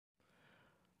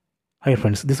Hi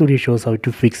friends, this video shows how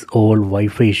to fix all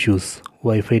Wi-Fi issues.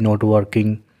 Wi-Fi not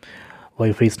working,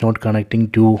 Wi-Fi is not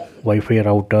connecting to Wi-Fi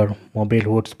router, mobile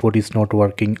hotspot is not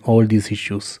working, all these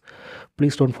issues.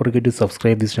 Please don't forget to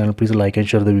subscribe this channel, please like and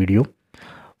share the video.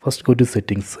 First go to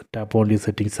settings, tap on the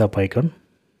settings app icon,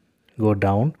 go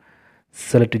down,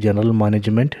 select general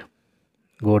management,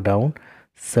 go down,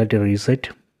 select reset,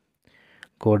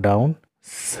 go down,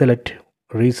 select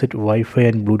reset Wi-Fi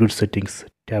and Bluetooth settings,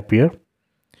 tap here.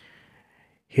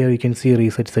 Here you can see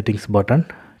reset settings button,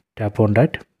 tap on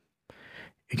that.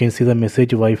 You can see the message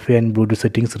Wi-Fi and Bluetooth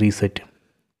settings reset.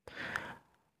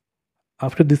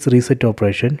 After this reset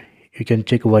operation, you can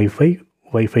check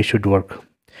Wi-Fi should work.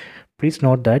 Please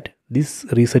note that this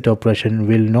reset operation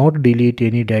will not delete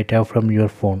any data from your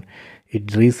phone.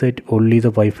 It reset only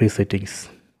the Wi-Fi settings.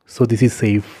 So this is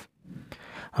safe.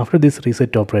 After this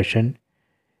reset operation,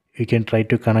 you can try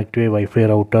to connect to a Wi-Fi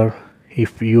router.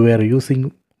 If you are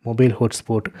using mobile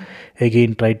hotspot,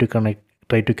 again try to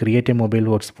create a mobile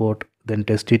hotspot, then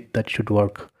test it, that should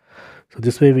work. So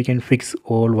this way we can fix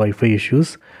all Wi-Fi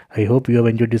issues. I hope you have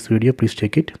enjoyed this video. Please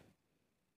check it.